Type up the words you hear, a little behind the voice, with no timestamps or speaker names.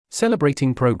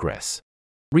Celebrating Progress.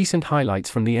 Recent Highlights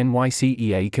from the NYC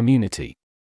EA Community.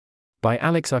 By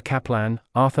Alex R. Kaplan,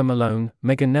 Arthur Malone,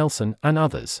 MeganNelson, and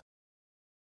others.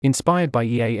 Inspired by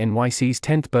EA NYC's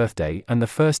 10th birthday and the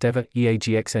first ever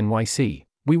EAGX NYC,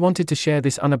 we wanted to share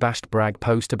this unabashed brag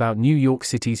post about New York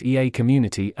City's EA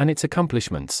community and its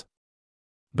accomplishments.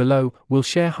 Below, we'll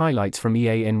share highlights from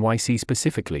EA NYC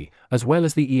specifically, as well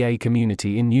as the EA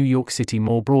community in New York City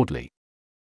more broadly.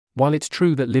 While it's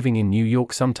true that living in New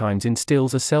York sometimes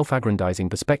instills a self-aggrandizing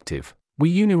perspective,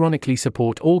 we unironically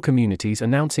support all communities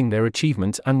announcing their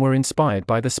achievements and were inspired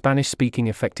by the Spanish-speaking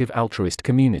effective altruist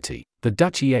community, the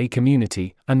Dutch EA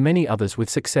community, and many others with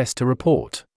success to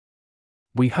report.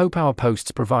 We hope our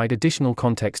posts provide additional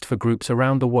context for groups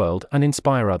around the world and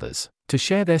inspire others to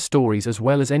share their stories as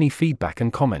well as any feedback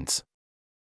and comments.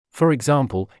 For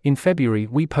example, in February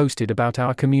we posted about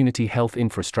our community health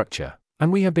infrastructure,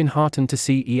 and we have been heartened to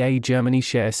see EA Germany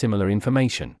share similar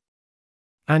information.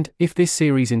 And, if this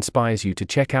series inspires you to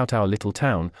check out our little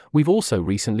town, we've also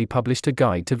recently published a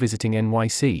guide to visiting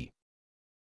NYC.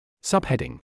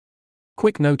 Subheading.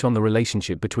 Quick note on the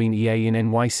relationship between EA in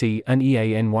NYC and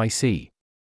EA NYC.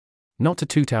 Not to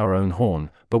toot our own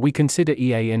horn, but we consider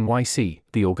EA NYC,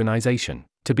 the organization,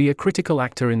 to be a critical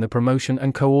actor in the promotion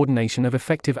and coordination of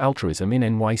effective altruism in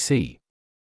NYC.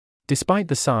 Despite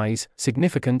the size,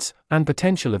 significance, and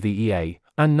potential of the EA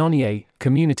and non-EA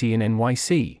community in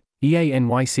NYC, EA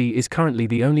NYC is currently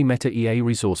the only Meta EA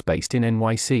resource based in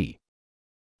NYC.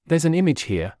 There's an image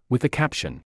here, with the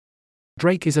caption,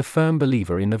 "Drake is a firm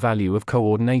believer in the value of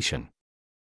coordination."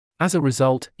 As a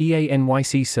result, EA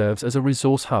NYC serves as a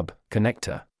resource hub,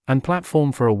 connector, and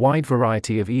platform for a wide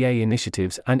variety of EA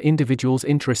initiatives and individuals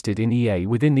interested in EA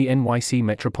within the NYC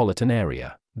metropolitan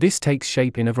area. This takes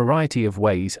shape in a variety of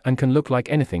ways and can look like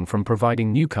anything from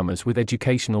providing newcomers with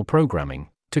educational programming,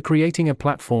 to creating a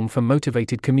platform for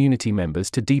motivated community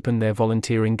members to deepen their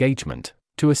volunteer engagement,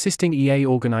 to assisting EA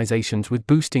organizations with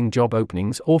boosting job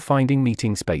openings or finding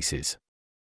meeting spaces.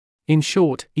 In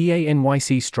short, EA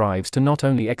NYC strives to not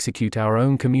only execute our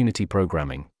own community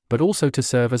programming, but also to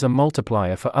serve as a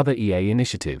multiplier for other EA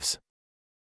initiatives.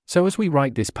 So as we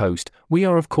write this post, we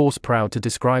are of course proud to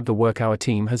describe the work our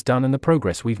team has done and the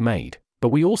progress we've made, but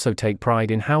we also take pride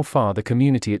in how far the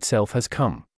community itself has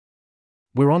come.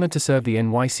 We're honored to serve the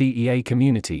NYC EA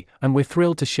community, and we're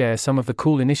thrilled to share some of the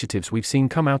cool initiatives we've seen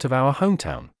come out of our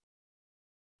hometown.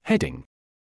 Heading.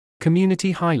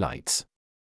 Community Highlights.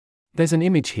 There's an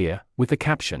image here, with the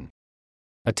caption,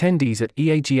 "Attendees at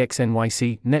EAGX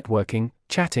NYC, networking,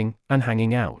 chatting, and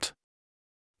hanging out."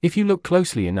 If you look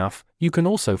closely enough, you can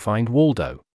also find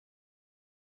Waldo.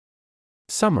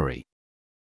 Summary.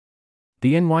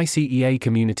 The NYC EA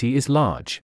community is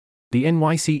large. The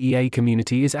NYC EA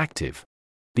community is active.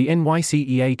 The NYC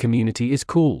EA community is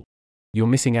cool. You're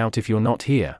missing out if you're not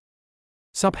here.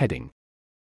 Subheading.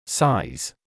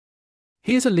 Size.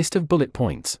 Here's a list of bullet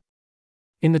points.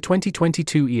 In the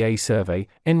 2022 EA survey,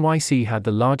 NYC had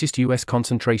the largest US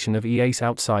concentration of EAs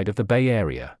outside of the Bay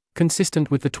Area, consistent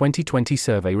with the 2020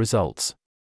 survey results.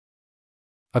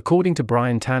 According to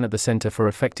Brian Tan at the Center for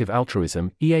Effective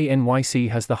Altruism, EA NYC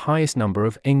has the highest number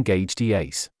of engaged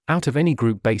EAs out of any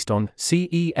group based on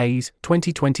CEA's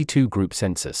 2022 group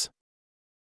census.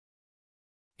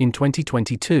 In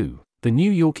 2022, the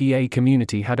New York EA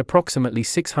community had approximately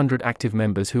 600 active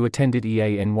members who attended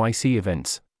EA NYC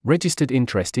events, registered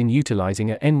interest in utilizing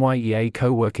a NYEA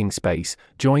co-working space,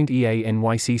 joined EA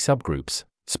NYC subgroups,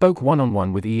 spoke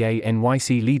one-on-one with EA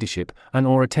NYC leadership,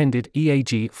 and/or attended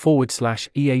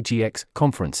EAG/EAGX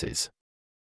conferences.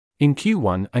 In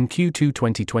Q1 and Q2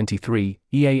 2023,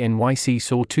 EA NYC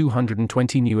saw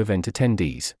 220 new event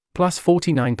attendees, plus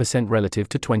 49% relative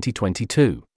to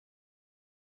 2022.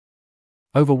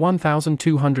 Over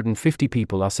 1,250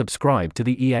 people are subscribed to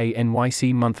the EA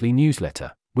NYC monthly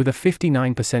newsletter, with a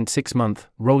 59% 6-month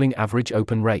rolling average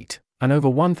open rate, and over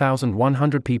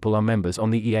 1,100 people are members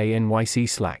on the EA NYC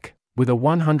Slack, with a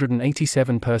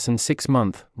 187-person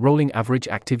 6-month rolling average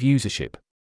active usership.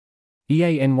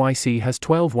 EA NYC has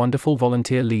 12 wonderful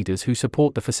volunteer leaders who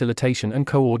support the facilitation and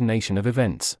coordination of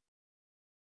events.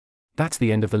 That's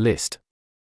the end of the list.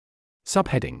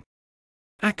 Subheading.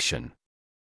 Action.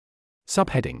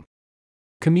 Subheading.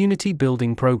 Community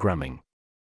Building Programming.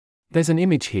 There's an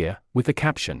image here, with the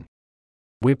caption,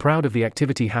 "We're proud of the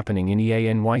activity happening in EA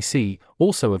NYC,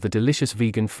 also of the delicious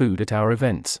vegan food at our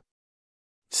events."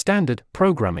 Standard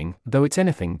programming, though it's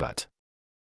anything but.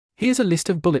 Here's a list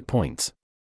of bullet points.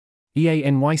 EA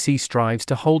NYC strives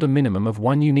to hold a minimum of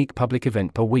one unique public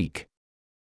event per week.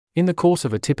 In the course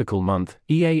of a typical month,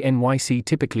 EA NYC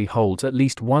typically holds at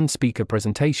least one speaker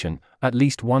presentation, at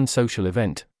least one social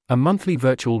event, a monthly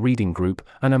virtual reading group,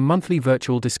 and a monthly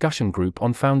virtual discussion group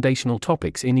on foundational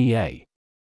topics in EA.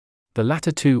 The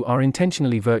latter two are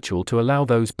intentionally virtual to allow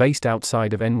those based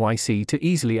outside of NYC to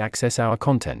easily access our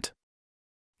content.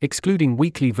 Excluding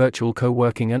weekly virtual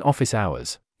co-working and office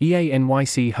hours, EA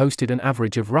NYC hosted an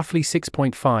average of roughly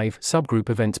 6.5 subgroup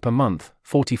events per month,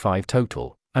 45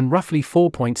 total, and roughly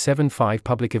 4.75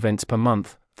 public events per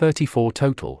month, 34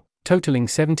 total, totaling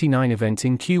 79 events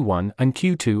in Q1 and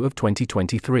Q2 of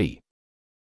 2023.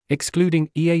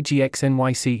 Excluding EAGX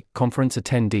NYC conference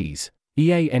attendees,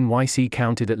 EA NYC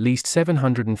counted at least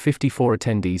 754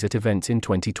 attendees at events in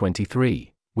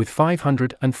 2023, with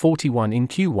 541 in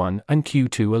Q1 and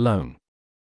Q2 alone.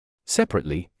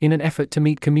 Separately, in an effort to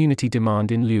meet community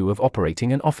demand in lieu of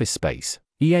operating an office space,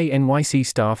 EA NYC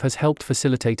staff has helped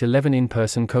facilitate 11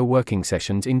 in-person co-working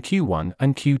sessions in Q1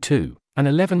 and Q2, and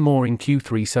 11 more in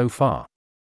Q3 so far.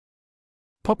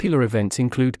 Popular events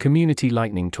include community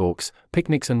lightning talks,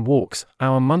 picnics and walks,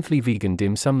 our monthly vegan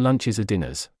dim sum lunches or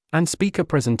dinners, and speaker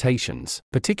presentations,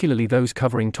 particularly those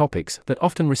covering topics that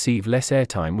often receive less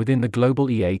airtime within the global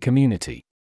EA community.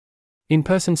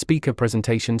 In-person speaker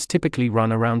presentations typically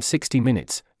run around 60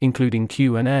 minutes, including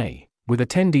Q&A, with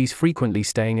attendees frequently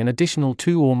staying an additional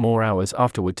 2 or more hours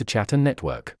afterward to chat and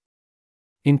network.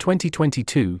 In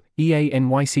 2022, EA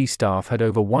NYC staff had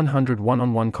over 100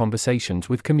 one-on-one conversations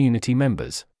with community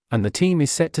members, and the team is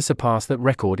set to surpass that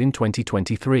record in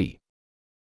 2023.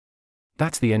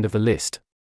 That's the end of the list.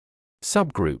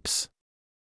 Subgroups.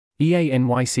 EA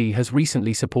NYC has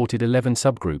recently supported 11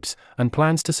 subgroups, and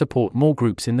plans to support more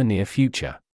groups in the near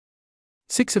future.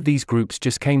 6 of these groups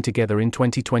just came together in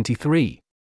 2023.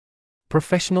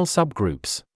 Professional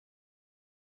subgroups: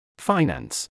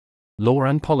 finance, law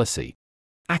and policy,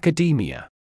 academia,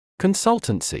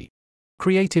 consultancy,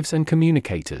 creatives and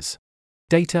communicators,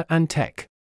 data and tech.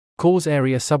 Cause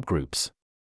area subgroups: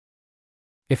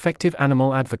 effective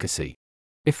animal advocacy,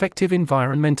 effective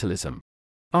environmentalism,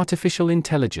 artificial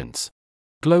intelligence,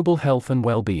 global health and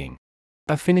well-being.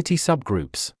 Affinity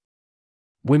subgroups: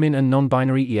 women and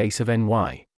non-binary EAs of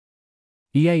NY.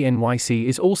 EA NYC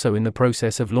is also in the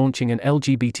process of launching an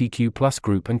LGBTQ+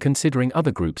 group and considering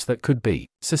other groups that could be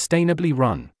sustainably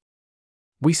run.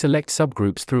 We select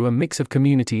subgroups through a mix of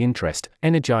community interest,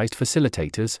 energized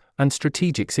facilitators, and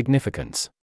strategic significance.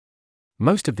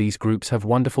 Most of these groups have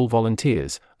wonderful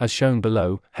volunteers, as shown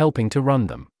below, helping to run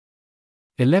them.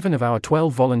 11 of our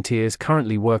 12 volunteers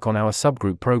currently work on our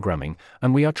subgroup programming,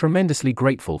 and we are tremendously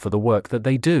grateful for the work that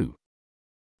they do.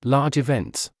 Large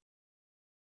events.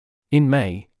 In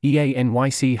May, EA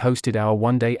NYC hosted our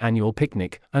one-day annual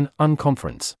picnic, an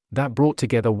unconference, that brought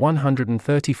together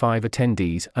 135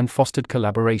 attendees and fostered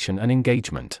collaboration and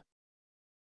engagement.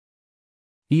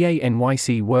 EA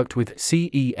NYC worked with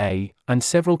CEA and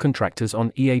several contractors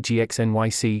on EAGX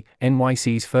NYC,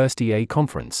 NYC's first EA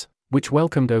conference, which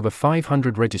welcomed over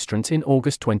 500 registrants in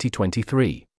August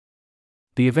 2023.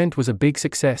 The event was a big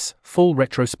success, full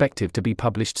retrospective to be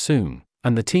published soon,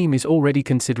 and the team is already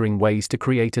considering ways to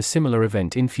create a similar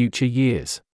event in future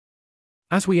years.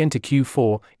 As we enter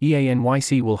Q4, EA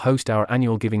NYC will host our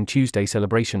annual Giving Tuesday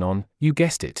celebration on, you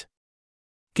guessed it,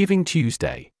 Giving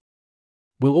Tuesday.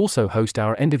 We'll also host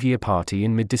our end-of-year party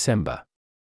in mid-December.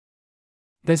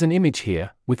 There's an image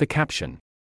here, with the caption,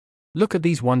 "Look at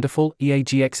these wonderful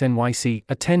EAGX NYC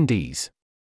attendees."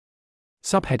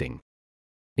 Subheading: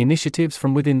 initiatives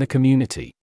from within the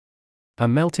community. A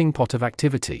melting pot of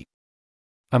activity.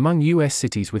 Among U.S.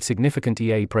 cities with significant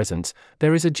EA presence,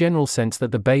 there is a general sense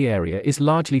that the Bay Area is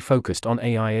largely focused on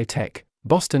AI tech,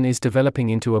 Boston is developing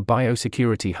into a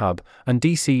biosecurity hub, and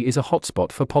DC is a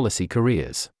hotspot for policy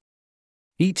careers.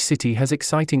 Each city has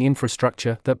exciting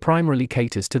infrastructure that primarily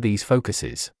caters to these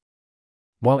focuses.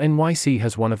 While NYC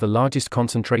has one of the largest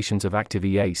concentrations of active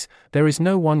EAs, there is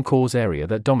no one cause area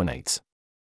that dominates.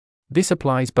 This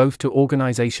applies both to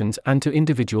organizations and to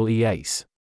individual EAs.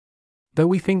 Though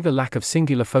we think the lack of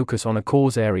singular focus on a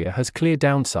cause area has clear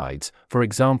downsides, for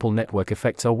example network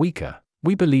effects are weaker,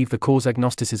 we believe the cause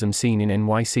agnosticism seen in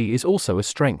NYC is also a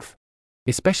strength.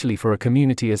 Especially for a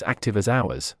community as active as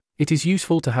ours, it is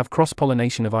useful to have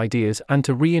cross-pollination of ideas and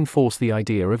to reinforce the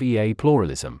idea of EA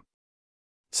pluralism.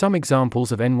 Some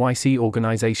examples of NYC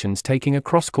organizations taking a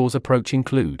cross-cause approach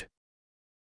include: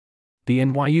 the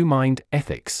NYU Mind,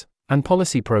 Ethics, and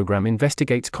Policy program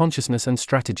investigates consciousness and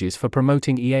strategies for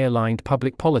promoting EA-aligned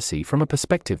public policy from a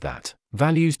perspective that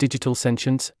values digital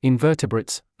sentience,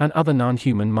 invertebrates, and other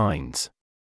non-human minds.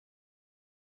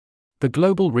 The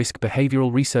Global Risk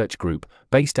Behavioral Research Group,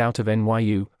 based out of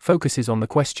NYU, focuses on the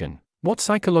question, what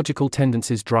psychological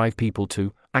tendencies drive people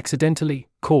to accidentally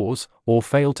cause or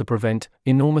fail to prevent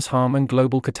enormous harm and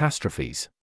global catastrophes?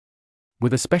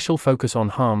 with a special focus on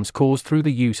harms caused through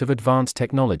the use of advanced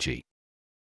technology.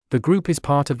 The group is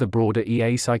part of the broader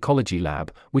EA Psychology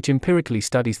Lab, which empirically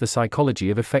studies the psychology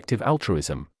of effective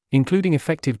altruism, including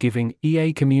effective giving,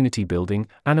 EA community building,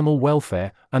 animal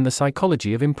welfare, and the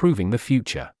psychology of improving the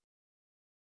future.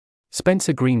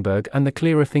 Spencer Greenberg and the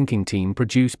Clearer Thinking team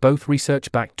produce both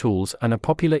research-backed tools and a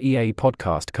popular EA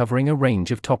podcast covering a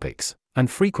range of topics, and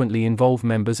frequently involve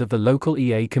members of the local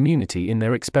EA community in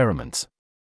their experiments.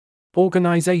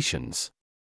 Organizations.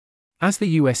 As the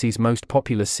US's most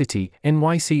populous city,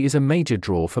 NYC is a major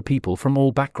draw for people from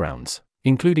all backgrounds,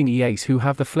 including EAs who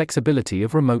have the flexibility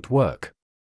of remote work.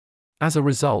 As a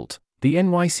result, the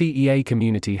NYC EA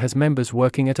community has members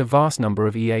working at a vast number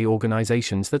of EA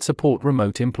organizations that support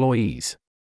remote employees.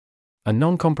 A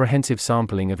non-comprehensive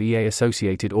sampling of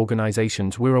EA-associated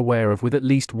organizations we're aware of with at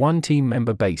least one team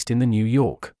member based in the New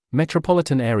York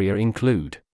metropolitan area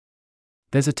include.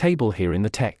 There's a table here in the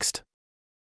text.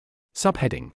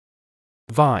 Subheading.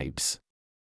 Vibes.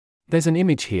 There's an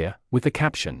image here, with the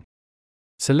caption.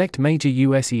 Select major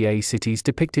US EA cities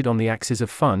depicted on the axis of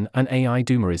fun and AI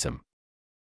doomerism.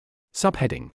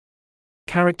 Subheading.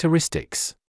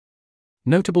 Characteristics.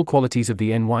 Notable qualities of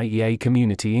the NYEA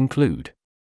community include.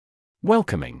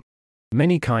 Welcoming.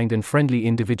 Many kind and friendly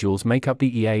individuals make up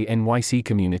the EA NYC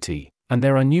community, and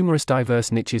there are numerous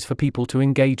diverse niches for people to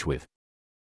engage with.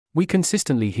 We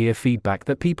consistently hear feedback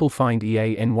that people find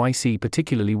EA NYC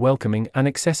particularly welcoming and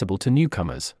accessible to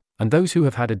newcomers, and those who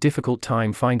have had a difficult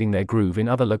time finding their groove in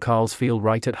other locales feel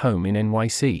right at home in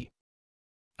NYC.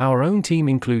 Our own team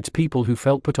includes people who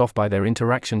felt put off by their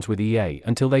interactions with EA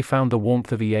until they found the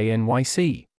warmth of EA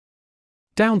NYC.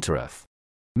 Down to earth.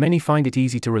 Many find it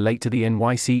easy to relate to the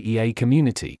NYC EA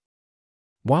community.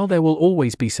 While there will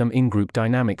always be some in-group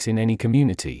dynamics in any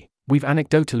community, we've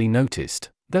anecdotally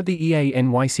noticed that the EA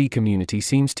NYC community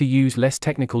seems to use less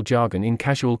technical jargon in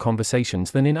casual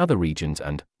conversations than in other regions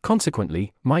and,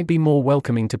 consequently, might be more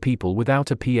welcoming to people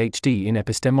without a PhD in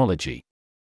epistemology.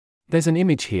 There's an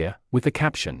image here, with the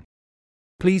caption.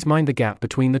 Please mind the gap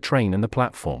between the train and the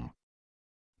platform.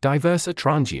 Diverse or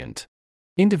transient.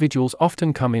 Individuals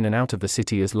often come in and out of the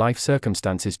city as life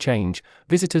circumstances change,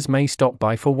 visitors may stop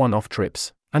by for one-off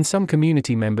trips, and some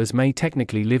community members may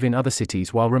technically live in other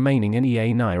cities while remaining an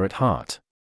EA NYR at heart.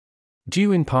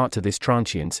 Due in part to this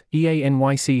transience, EA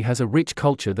NYC has a rich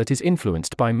culture that is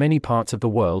influenced by many parts of the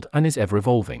world and is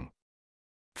ever-evolving.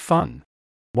 Fun.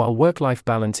 While work-life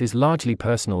balance is largely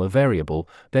personal or variable,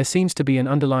 there seems to be an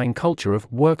underlying culture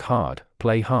of work hard,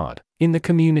 play hard in the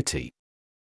community.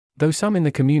 Though some in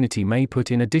the community may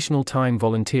put in additional time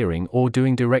volunteering or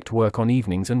doing direct work on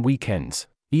evenings and weekends,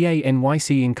 EA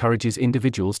NYC encourages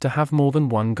individuals to have more than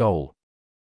one goal.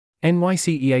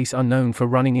 NYC EAs are known for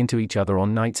running into each other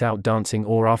on nights out dancing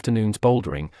or afternoons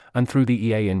bouldering, and through the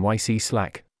EA NYC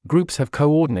Slack, groups have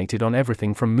coordinated on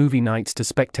everything from movie nights to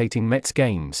spectating Mets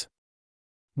games.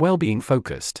 Well-being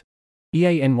focused.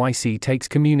 EA NYC takes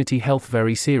community health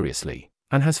very seriously,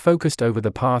 and has focused over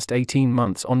the past 18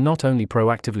 months on not only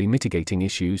proactively mitigating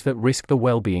issues that risk the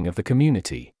well-being of the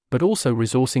community, but also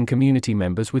resourcing community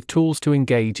members with tools to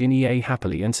engage in EA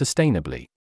happily and sustainably.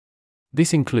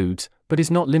 This includes, but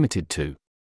is not limited to,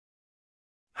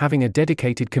 having a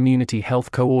dedicated community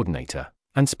health coordinator,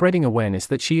 and spreading awareness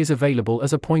that she is available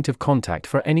as a point of contact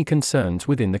for any concerns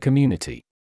within the community.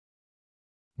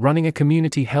 Running a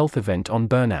community health event on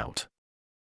burnout.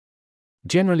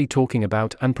 Generally talking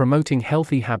about and promoting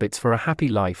healthy habits for a happy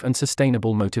life and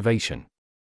sustainable motivation.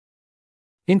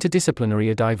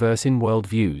 Interdisciplinary or diverse in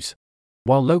worldviews.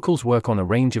 While locals work on a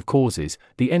range of causes,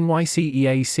 the NYC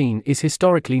EA scene is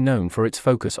historically known for its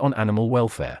focus on animal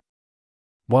welfare.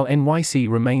 While NYC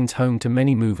remains home to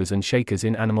many movers and shakers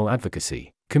in animal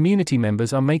advocacy, community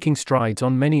members are making strides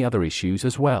on many other issues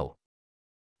as well.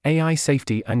 AI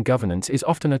safety and governance is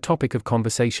often a topic of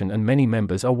conversation, and many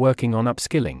members are working on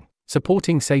upskilling,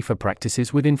 supporting safer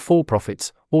practices within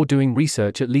for-profits, or doing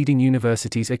research at leading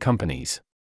universities or companies.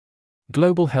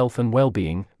 Global health and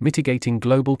well-being, mitigating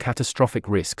global catastrophic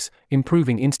risks,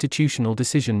 improving institutional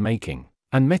decision-making,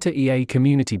 and meta-EA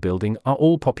community building are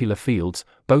all popular fields,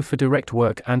 both for direct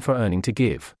work and for earning to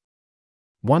give.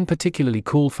 One particularly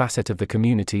cool facet of the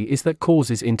community is that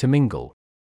causes intermingle.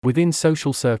 Within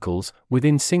social circles,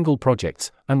 within single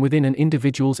projects, and within an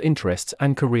individual's interests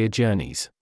and career journeys.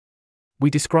 We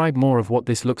describe more of what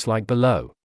this looks like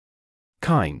below.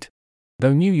 Kind.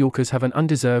 Though New Yorkers have an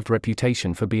undeserved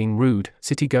reputation for being rude,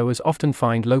 citygoers often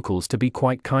find locals to be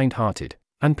quite kind-hearted,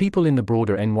 and people in the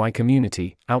broader NY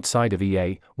community, outside of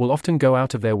EA, will often go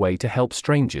out of their way to help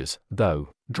strangers, though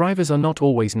drivers are not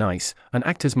always nice, and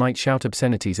actors might shout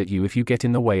obscenities at you if you get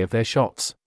in the way of their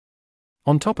shots.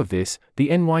 On top of this, the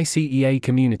NYC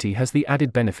community has the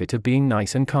added benefit of being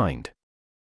nice and kind.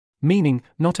 Meaning,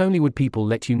 not only would people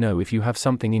let you know if you have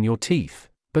something in your teeth,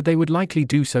 but they would likely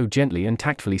do so gently and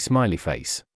tactfully. Smiley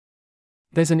face.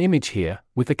 There's an image here,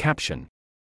 with the caption,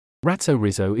 "Ratso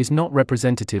Rizzo is not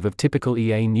representative of typical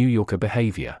New Yorker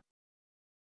behavior."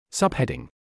 Subheading: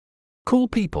 Cool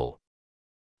people.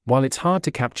 While it's hard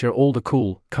to capture all the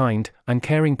cool, kind, and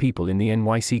caring people in the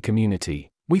NYC community,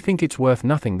 we think it's worth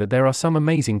nothing that there are some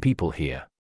amazing people here.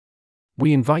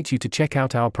 We invite you to check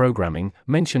out our programming,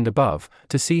 mentioned above,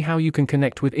 to see how you can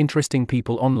connect with interesting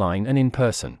people online and in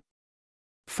person.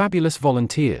 Fabulous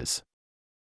volunteers.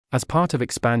 As part of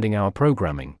expanding our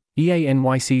programming,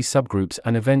 NYC's subgroups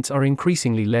and events are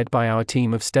increasingly led by our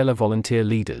team of stellar volunteer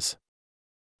leaders.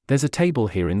 There's a table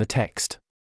here in the text.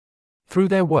 Through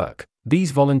their work,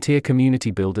 these volunteer community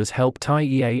builders help tie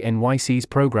NYC's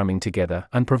programming together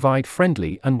and provide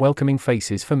friendly and welcoming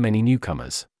faces for many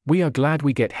newcomers. We are glad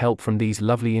we get help from these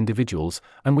lovely individuals,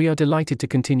 and we are delighted to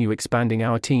continue expanding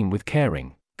our team with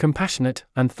caring, compassionate,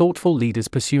 and thoughtful leaders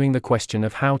pursuing the question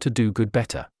of how to do good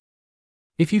better.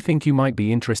 If you think you might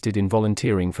be interested in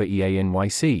volunteering for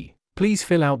NYC, please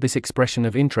fill out this expression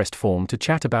of interest form to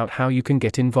chat about how you can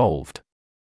get involved.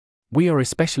 We are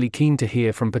especially keen to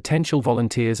hear from potential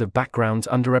volunteers of backgrounds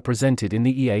underrepresented in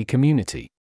the community.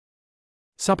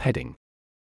 Subheading: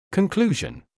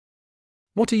 Conclusion.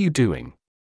 What are you doing?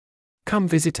 Come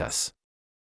visit us.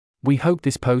 We hope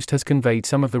this post has conveyed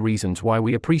some of the reasons why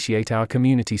we appreciate our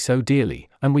community so dearly,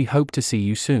 and we hope to see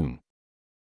you soon.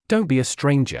 Don't be a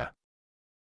stranger.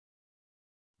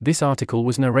 This article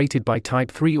was narrated by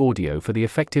Type 3 Audio for the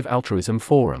Effective Altruism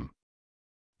Forum.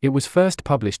 It was first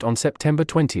published on September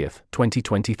 20,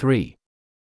 2023.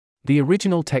 The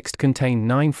original text contained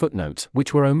 9 footnotes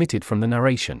which were omitted from the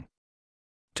narration.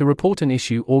 To report an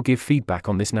issue or give feedback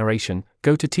on this narration,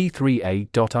 go to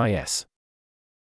t3a.is.